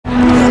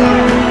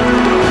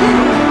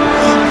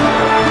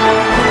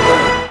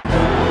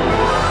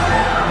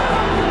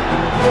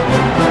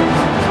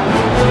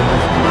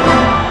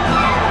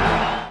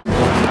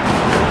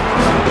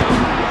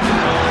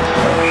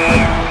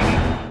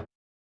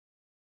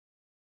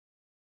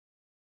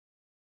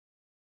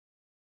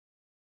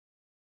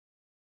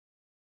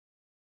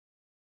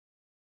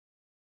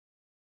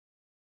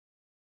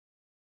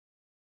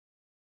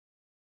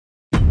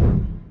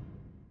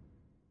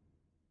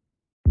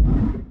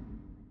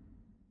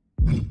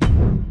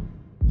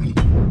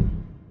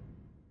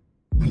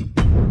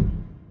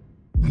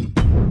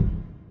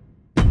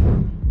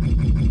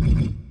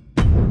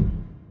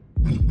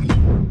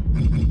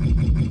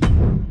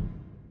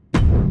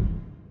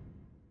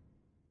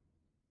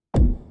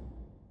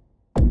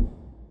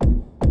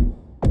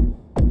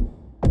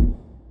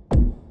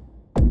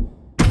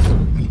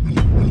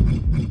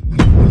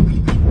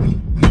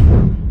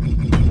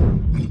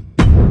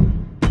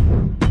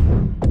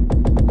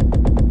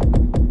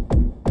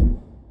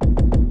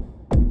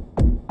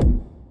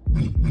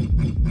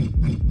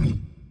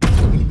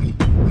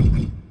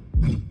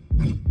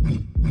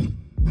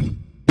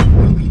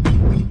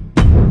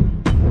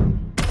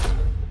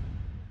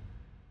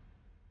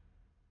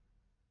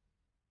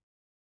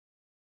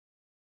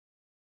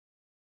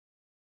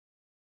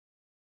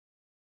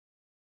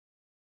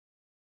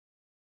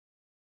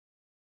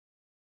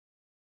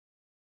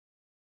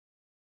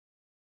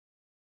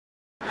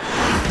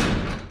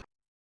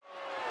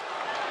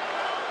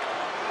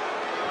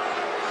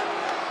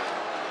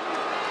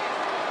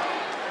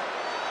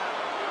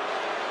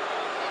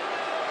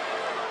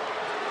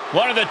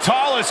One of the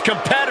tallest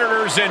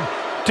competitors in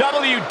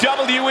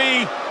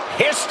WWE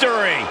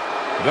history.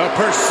 The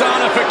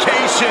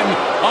personification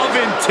of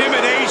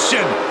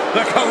intimidation.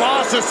 The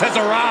Colossus has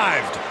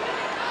arrived.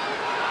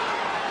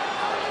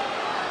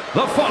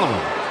 The following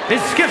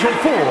is scheduled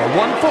for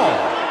one fall.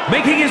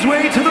 Making his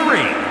way to the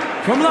ring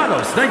from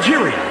Lagos,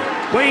 Nigeria,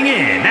 weighing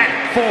in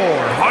at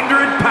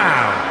 400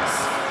 pounds,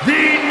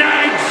 the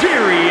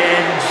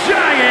Nigerian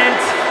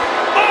Giant,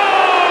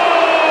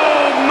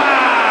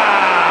 Omos!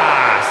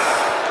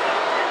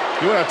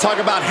 You want to talk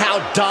about how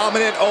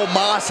dominant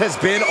Omos has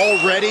been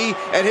already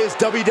at his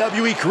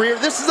WWE career?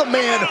 This is a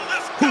man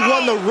who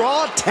won the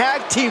Raw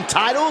Tag Team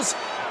titles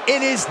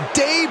in his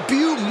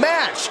debut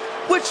match,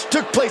 which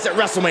took place at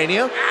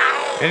WrestleMania.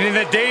 And in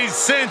the days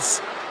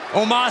since,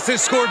 Omos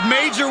has scored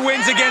major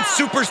wins against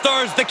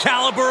superstars the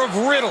caliber of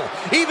Riddle,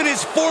 even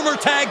his former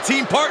tag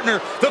team partner,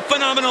 the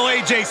phenomenal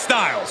AJ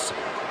Styles.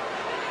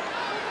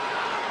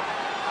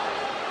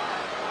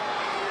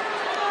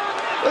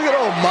 Look at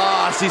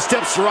Omos. He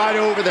steps right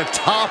over the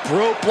top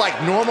rope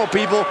like normal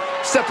people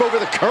step over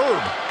the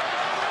curb.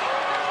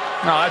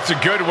 No, that's a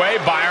good way,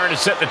 Byron, to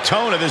set the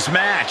tone of this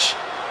match.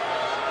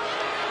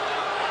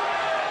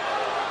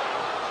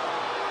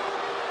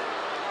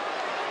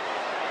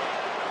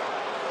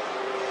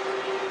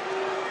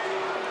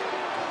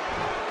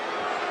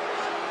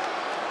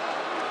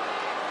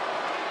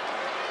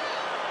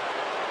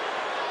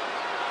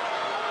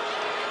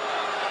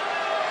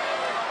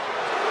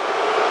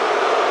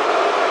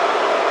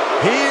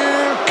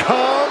 Here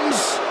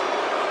comes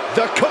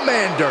the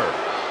Commander.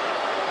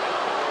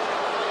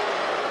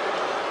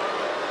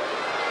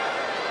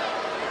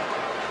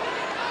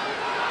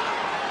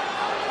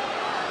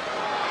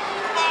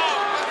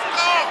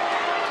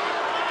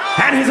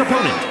 And his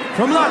opponent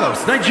from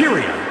Lagos,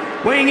 Nigeria,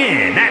 weighing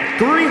in at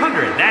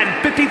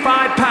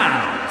 355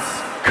 pounds,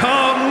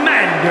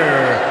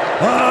 Commander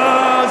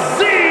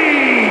Azeez!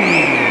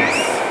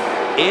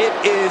 It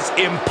is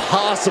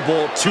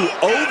impossible to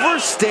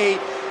overstate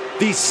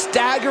the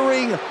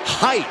staggering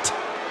height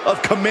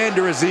of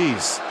Commander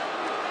Azeez.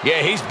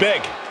 Yeah, he's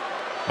big.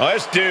 Oh,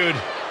 this dude,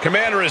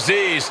 Commander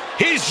Azeez,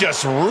 he's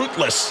just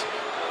ruthless.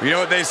 You know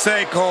what they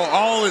say, Cole,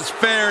 all is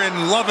fair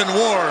in love and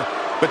war,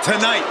 but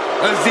tonight,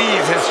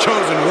 Azeez has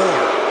chosen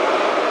war.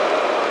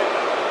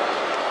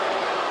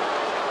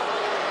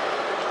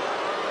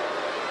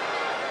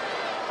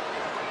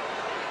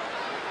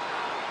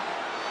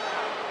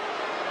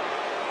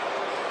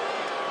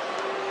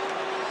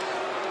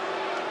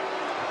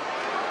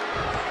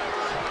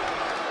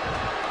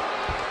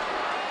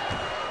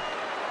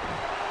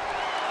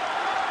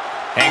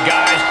 And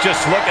guys,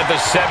 just look at the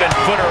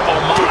 7-footer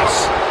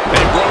Omos.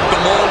 They broke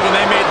the mold when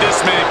they made this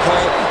man,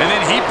 Cole, and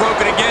then he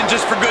broke it again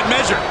just for good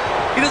measure.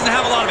 He doesn't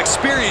have a lot of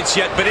experience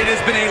yet, but it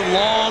has been a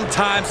long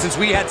time since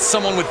we had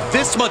someone with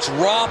this much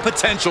raw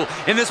potential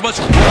and this much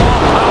raw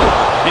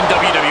power in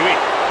WWE.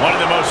 One of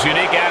the most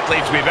unique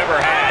athletes we've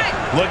ever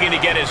had, looking to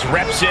get his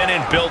reps in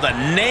and build a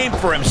name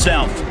for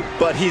himself.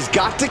 But he's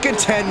got to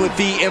contend with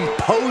the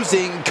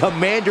imposing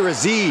Commander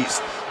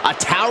Azeez, a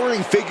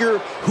towering figure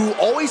who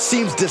always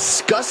seems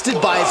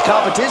disgusted by his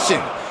competition.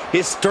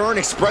 His stern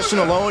expression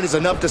alone is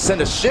enough to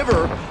send a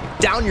shiver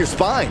down your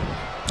spine.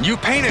 You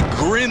paint a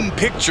grim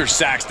picture,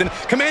 Saxton.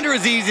 Commander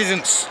Azeez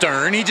isn't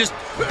stern. He just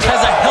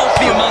has a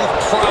healthy amount of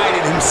pride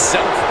in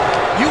himself.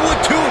 You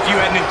would too if you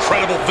had an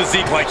incredible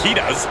physique like he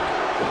does.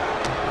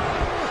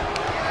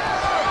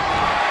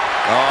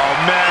 Oh,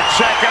 man,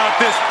 check out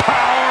this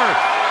power.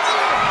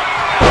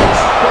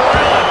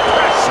 Brilliant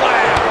press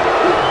slam.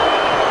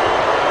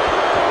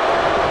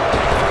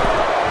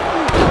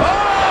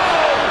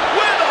 Oh,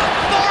 with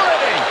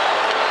authority.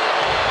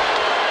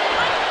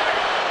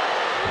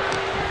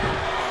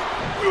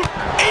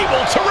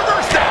 Able to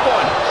reverse that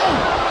one.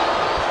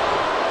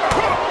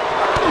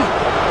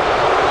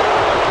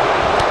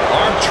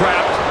 Arm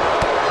trapped.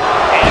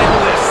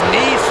 Endless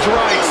knee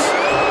strikes.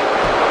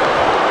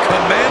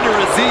 Commander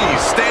Azeez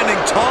standing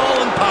tall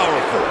and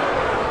powerful.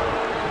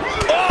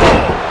 Oh!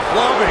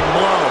 Clubbing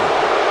blow.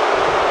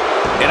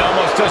 It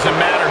almost doesn't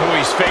matter who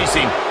he's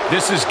facing.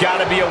 This has got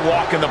to be a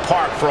walk in the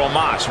park for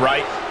Omos,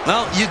 right?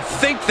 Well, you'd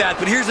think that,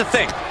 but here's the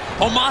thing.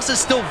 Omos is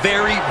still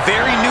very,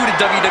 very new to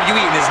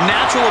WWE, and his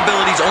natural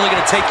ability is only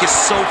going to take you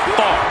so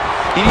far.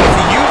 He needs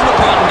to use them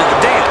brought him to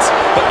the dance,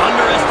 but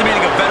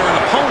underestimating a veteran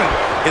opponent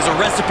is a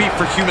recipe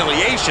for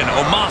humiliation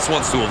Omos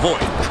wants to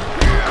avoid.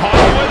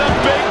 Caught with a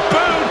big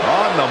boot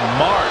on the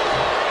mark.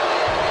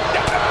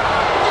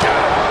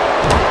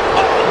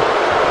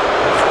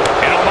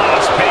 And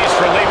Omos pays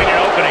for leaving an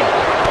opening.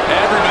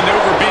 Every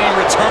maneuver being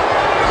returned.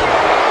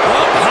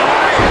 Up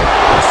high.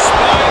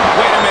 Spine.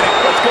 Wait a minute.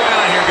 What's going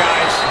on here,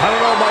 guys? I don't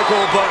know,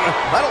 Michael, but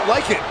I don't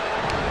like it.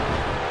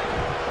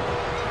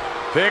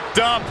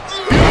 Picked up.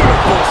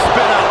 Beautiful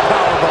spin-out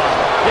powerbomb.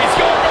 He's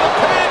going for the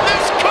pin.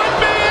 This could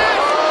be it.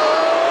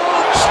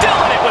 Still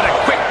in it with a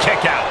quick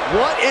kick out.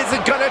 What is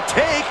it gonna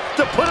take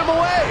to put him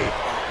away?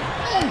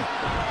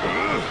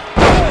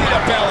 The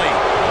belly.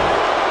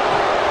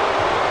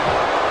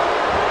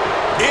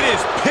 It is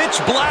pitch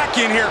black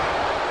in here.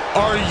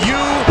 Are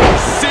you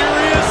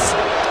serious?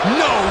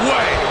 No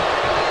way.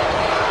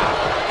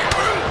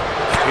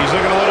 He's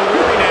looking a little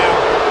weary now.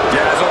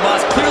 Yeah, as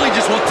Omos clearly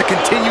just wants to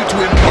continue to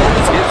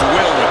impose his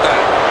will with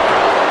that.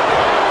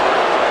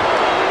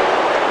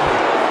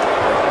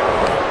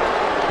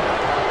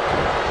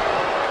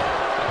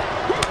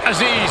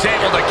 Azeez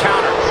able to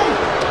counter.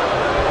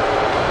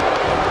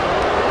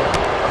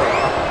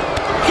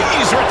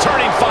 He's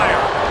returning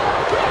fire.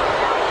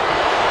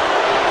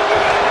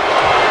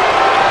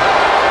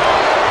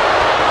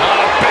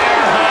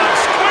 Bear hug.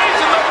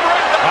 Squeezing the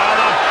breath. The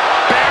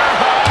bear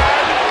hug.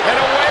 And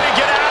a way to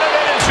get out of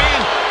it is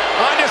being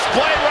on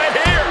display right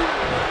here.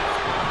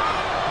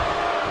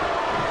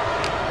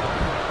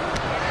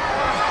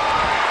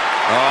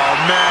 Oh,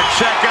 man,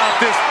 check out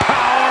this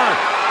power.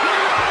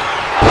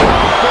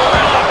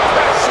 Gorilla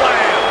press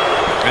slam.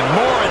 And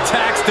more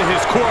attacks to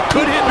his core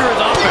could hinder his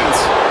offense.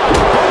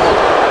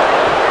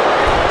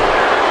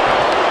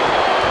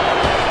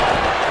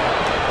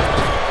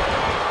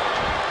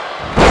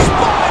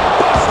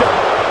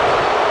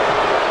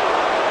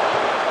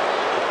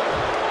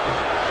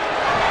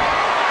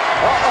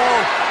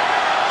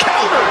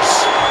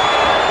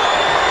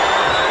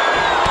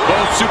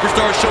 Both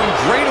superstars showing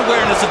great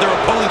awareness of their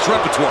opponent's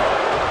repertoire.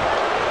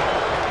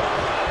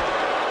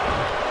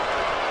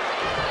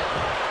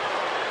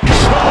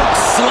 Choke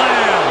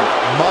slam!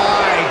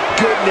 My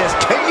goodness,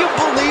 can you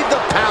believe the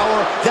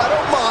power that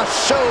Omos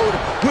showed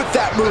with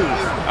that move?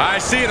 I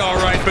see it all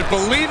right, but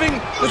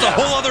believing is a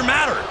whole other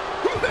matter.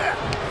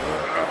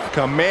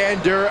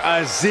 Commander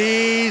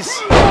Azeez,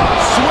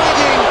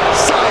 swinging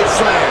side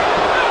slam.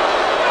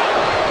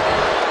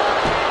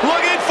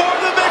 Looking for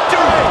the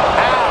victory.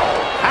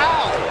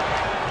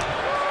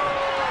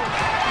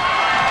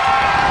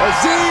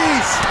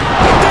 Azeez,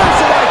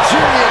 there's a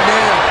Nigerian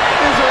nail.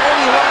 Is there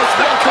any last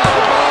welcome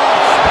for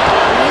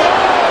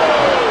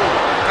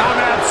I'm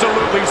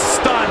absolutely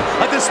stunned.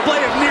 A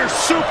display of near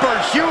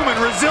superhuman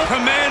resilience.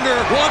 Commander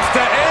wants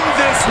to end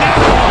this now.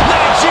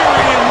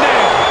 Nigerian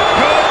nail.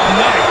 Good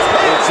night.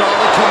 It's all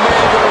the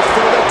Commanders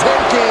for the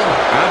taking.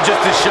 I'm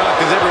just as shocked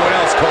as everyone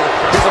else, Cole.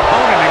 His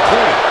opponent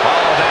included.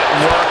 All that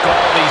work,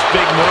 all these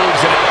big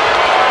moves, and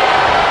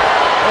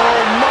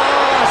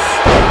Omos.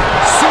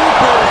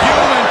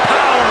 Superhuman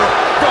power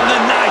from the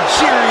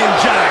Nigerian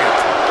giant.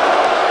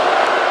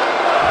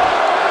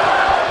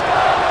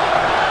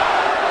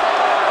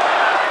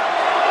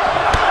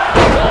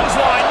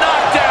 clothesline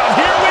knockdown.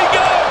 Here we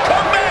go.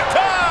 Comeback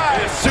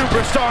time. This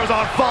superstar's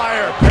on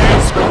fire.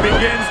 Pace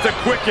begins to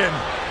quicken.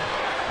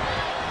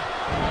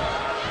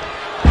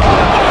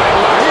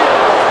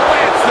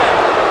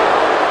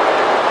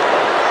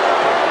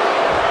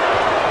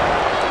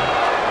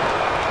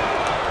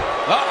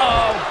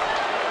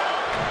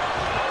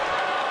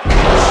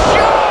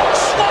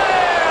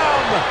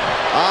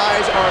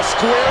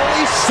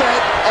 Squarely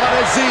set on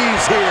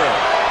Azeez here.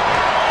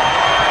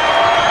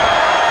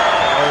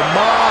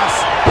 Omos.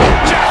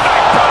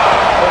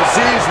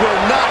 Azeez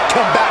will not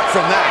come back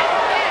from that.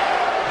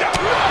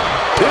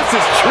 This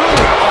is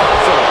truly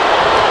awesome.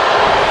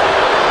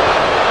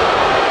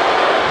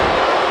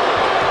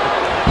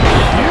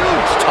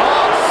 Huge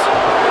toss.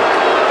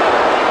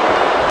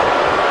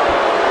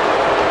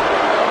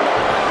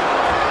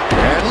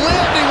 And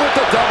landing with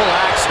the double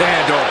axe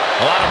handle.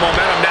 A lot of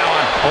momentum now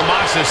on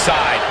Omos'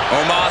 side.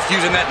 Omos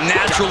using that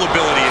natural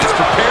ability and has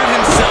prepared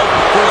himself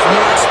for his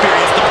more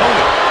experienced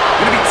opponent.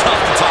 Going to be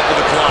tough to topple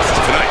the Colossus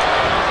tonight.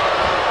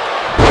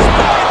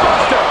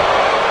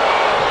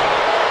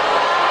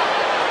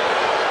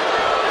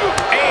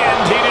 And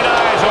he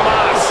denies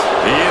Omos.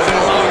 He isn't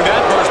allowing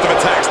that burst of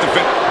attacks to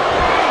fit.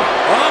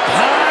 Up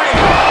high.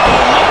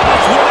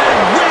 Omos with a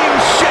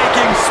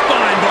ring-shaking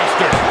spine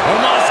buster.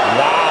 Omos,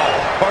 wow.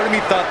 Part of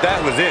me thought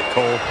that was it,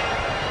 Cole.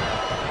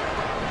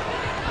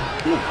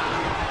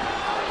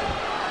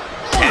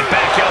 And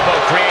back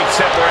elbow creates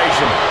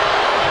separation.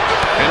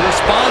 And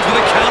responds with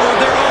a counter of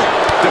their own.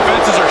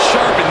 Defenses are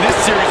sharp in this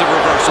series of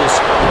reversals.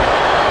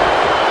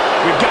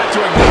 We've got to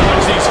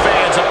acknowledge these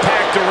fans. A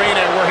packed arena,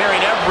 and we're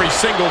hearing every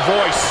single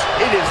voice.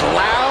 It is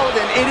loud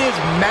and it is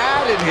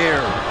mad in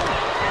here.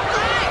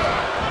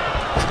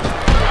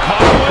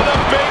 Caught with a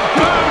big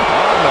boot.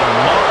 On the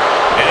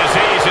mark. And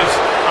Azeez is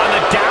on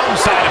the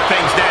downside of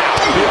things now.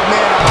 Big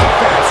man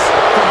offense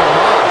from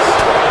Omos.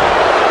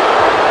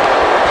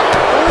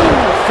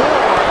 Ooh,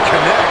 forearm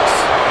connects.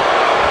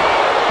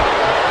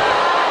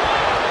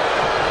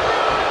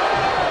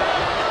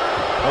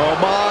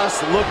 Omos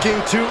looking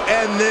to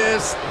end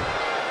this.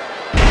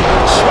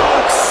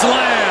 Choke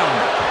slam.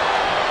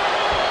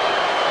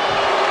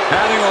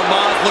 Having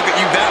Omos look at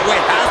you that way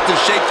has to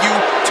shake you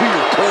to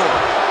your core.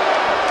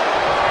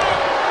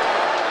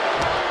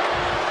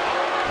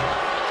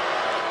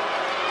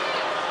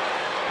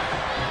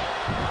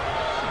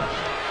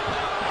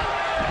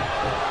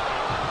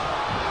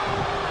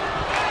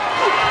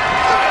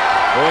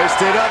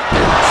 Hoisted up.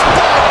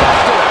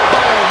 Spinebuster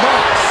by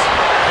Omos.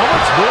 How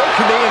much more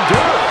can they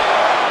endure?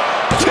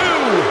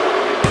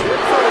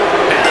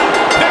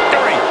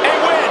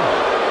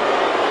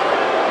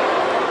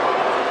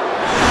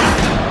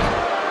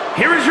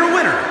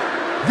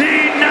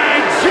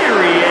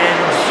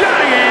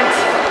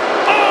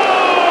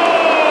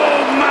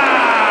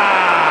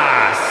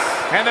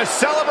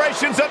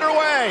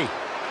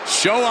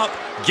 Show up,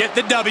 get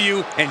the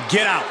W, and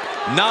get out.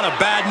 Not a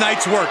bad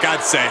night's work,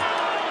 I'd say.